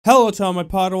Hello to all my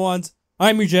Padawans,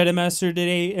 I'm your Jedi Master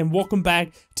today, and welcome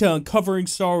back to Uncovering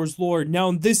Star Wars Lore. Now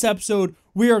in this episode,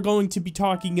 we are going to be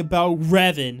talking about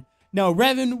Revan. Now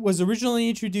Revan was originally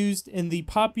introduced in the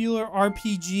popular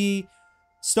RPG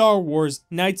Star Wars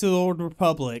Knights of the Old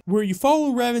Republic, where you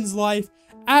follow Revan's life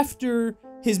after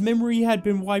his memory had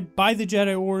been wiped by the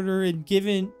Jedi Order and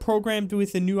programmed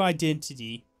with a new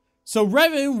identity. So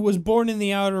Revan was born in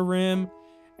the Outer Rim,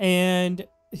 and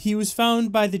he was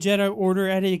found by the Jedi Order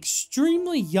at an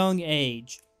extremely young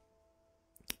age,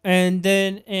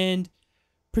 and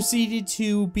proceeded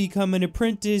to become an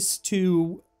apprentice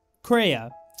to Kreia,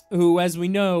 who, as we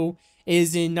know,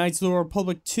 is in Knights of the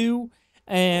Republic 2,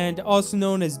 and also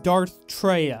known as Darth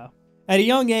Revan. At a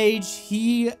young age,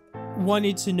 he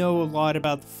wanted to know a lot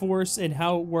about the Force and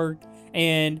how it worked,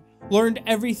 and learned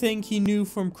everything he knew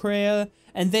from Kreia,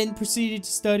 and then proceeded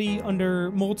to study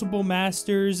under multiple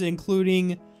masters,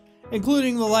 including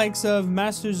the likes of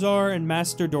Master Zar and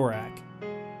Master Dorak.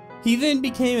 He then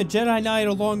became a Jedi Knight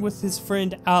along with his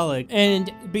friend Malak,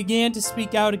 and began to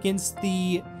speak out against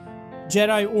the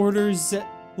Jedi Order's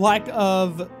lack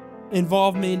of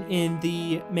involvement in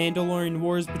the Mandalorian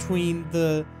Wars between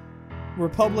the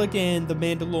Republic and the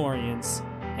Mandalorians.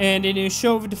 And in a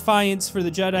show of defiance for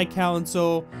the Jedi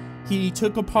Council, he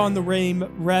took upon the name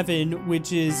Revan,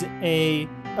 which is a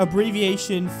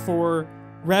abbreviation for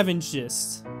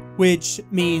Revanchist, which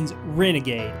means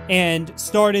renegade, and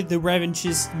started the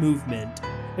Revanchist movement.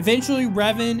 Eventually,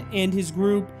 Revan and his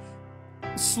group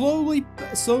slowly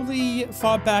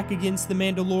fought back against the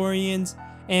Mandalorians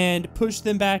and pushed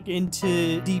them back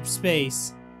into deep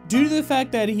space. Due to the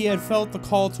fact that he had felt the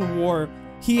call to war,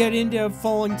 he had ended up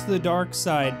falling to the dark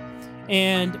side,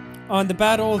 and on the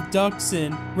Battle of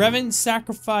Duxon, Revan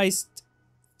sacrificed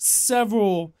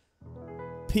several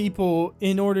people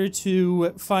in order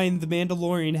to find the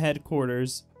Mandalorian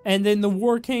headquarters. And then the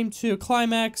war came to a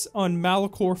climax on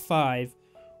Malak 5,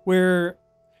 where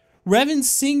Revan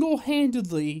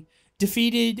single-handedly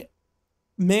defeated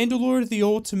Mandalore the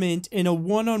Ultimate in a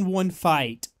one-on-one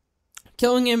fight,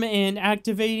 killing him and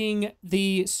activating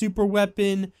the super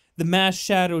weapon, the Mass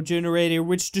Shadow Generator,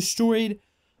 which destroyed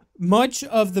much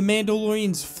of the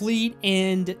Mandalorian's fleet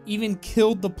and even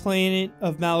killed the planet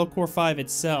of Malak 5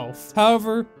 itself.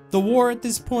 However, the war at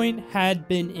this point had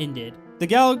been ended. The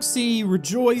galaxy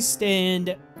rejoiced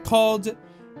and called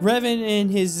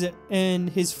Revan and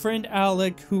his friend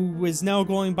Malak, who was now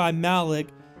going by Malak,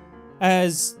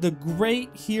 as the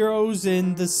great heroes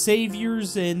and the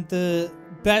saviors and the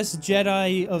best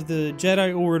Jedi of the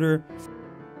Jedi Order.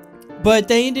 But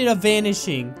they ended up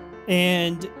vanishing,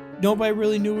 and nobody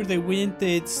really knew where they went.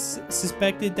 It's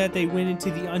suspected that they went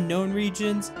into the unknown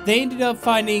regions. They ended up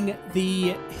finding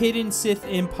the hidden Sith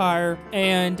Empire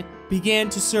and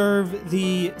began to serve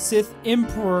the Sith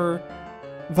Emperor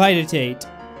Vitate.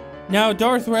 Now,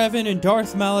 Darth Revan and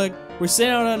Darth Malak were sent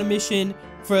out on a mission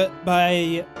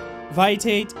by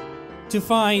Vitate to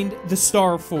find the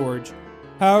Star Forge.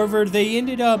 However, they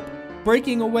ended up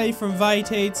breaking away from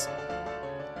Vitate's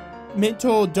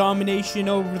mental domination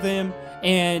over them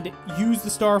and use the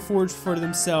Star Forge for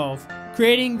themselves,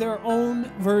 creating their own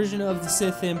version of the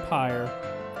Sith Empire.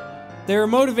 Their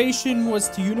motivation was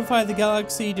to unify the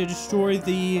galaxy to destroy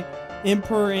the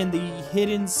Emperor and the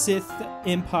hidden Sith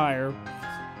Empire.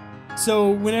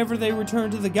 So whenever they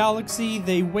returned to the galaxy,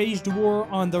 they waged war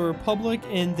on the Republic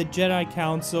and the Jedi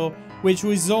Council, which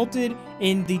resulted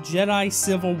in the Jedi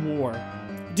Civil War.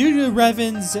 Due to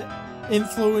Revan's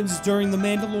influence during the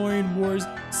Mandalorian Wars,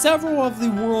 several of the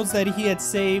worlds that he had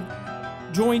saved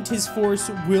joined his force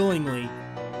willingly,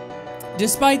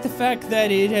 despite the fact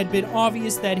that it had been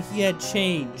obvious that he had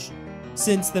changed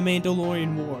since the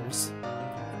Mandalorian Wars.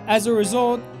 As a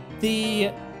result,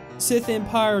 the Sith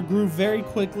Empire grew very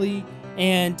quickly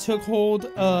and took hold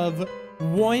of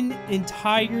one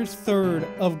entire third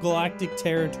of galactic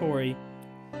territory.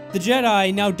 The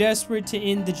Jedi, now desperate to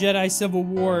end the Jedi Civil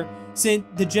War,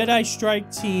 sent the Jedi Strike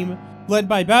Team, led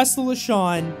by Bastila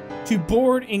Shan, to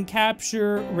board and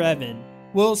capture Revan.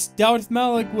 Whilst Darth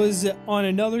Malak was on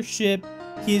another ship,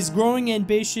 his growing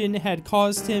ambition had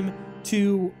caused him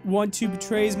to want to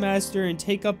betray his master and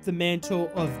take up the mantle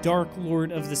of Dark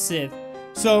Lord of the Sith.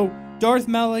 So, Darth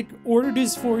Malak ordered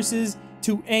his forces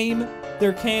to aim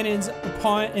their cannons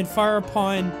upon and fire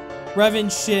upon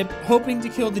Revan's ship, hoping to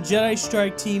kill the Jedi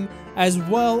Strike Team as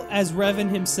well as Revan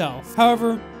himself.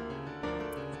 However,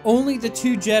 only the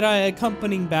two Jedi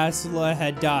accompanying Bastila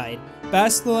had died.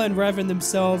 Bastila and Revan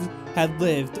themselves had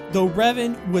lived, though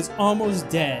Revan was almost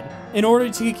dead. In order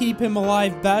to keep him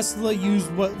alive, Bastila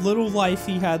used what little life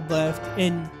he had left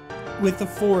with the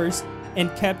Force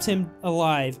and kept him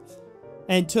alive.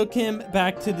 and took him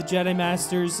back to the Jedi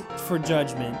Masters for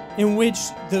judgment, in which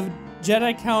the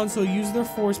Jedi Council used their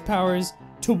Force powers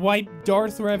to wipe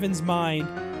Darth Revan's mind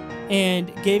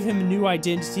and gave him a new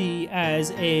identity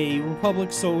as a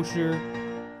Republic soldier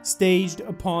staged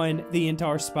upon the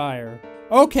Intar Spire.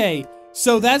 Okay,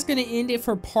 so that's going to end it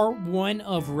for part 1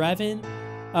 of Revan.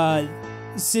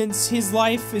 Since his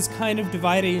life is kind of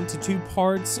divided into 2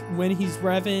 parts, when he's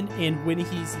Revan and when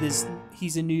he's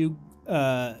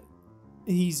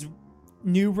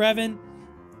new Revan.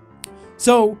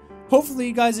 So hopefully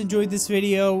you guys enjoyed this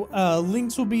video.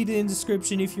 Links will be in the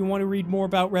description if you want to read more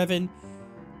about Revan.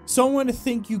 So I want to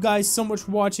thank you guys so much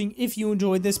for watching. If you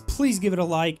enjoyed this, please give it a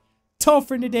like. Tell a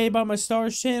friend today about my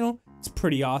Stars channel. It's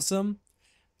pretty awesome.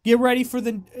 Get ready for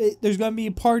there's going to be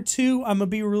a part 2. I'm going to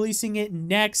be releasing it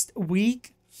next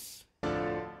week.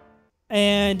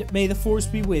 And may the Force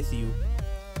be with you.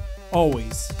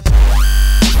 Always.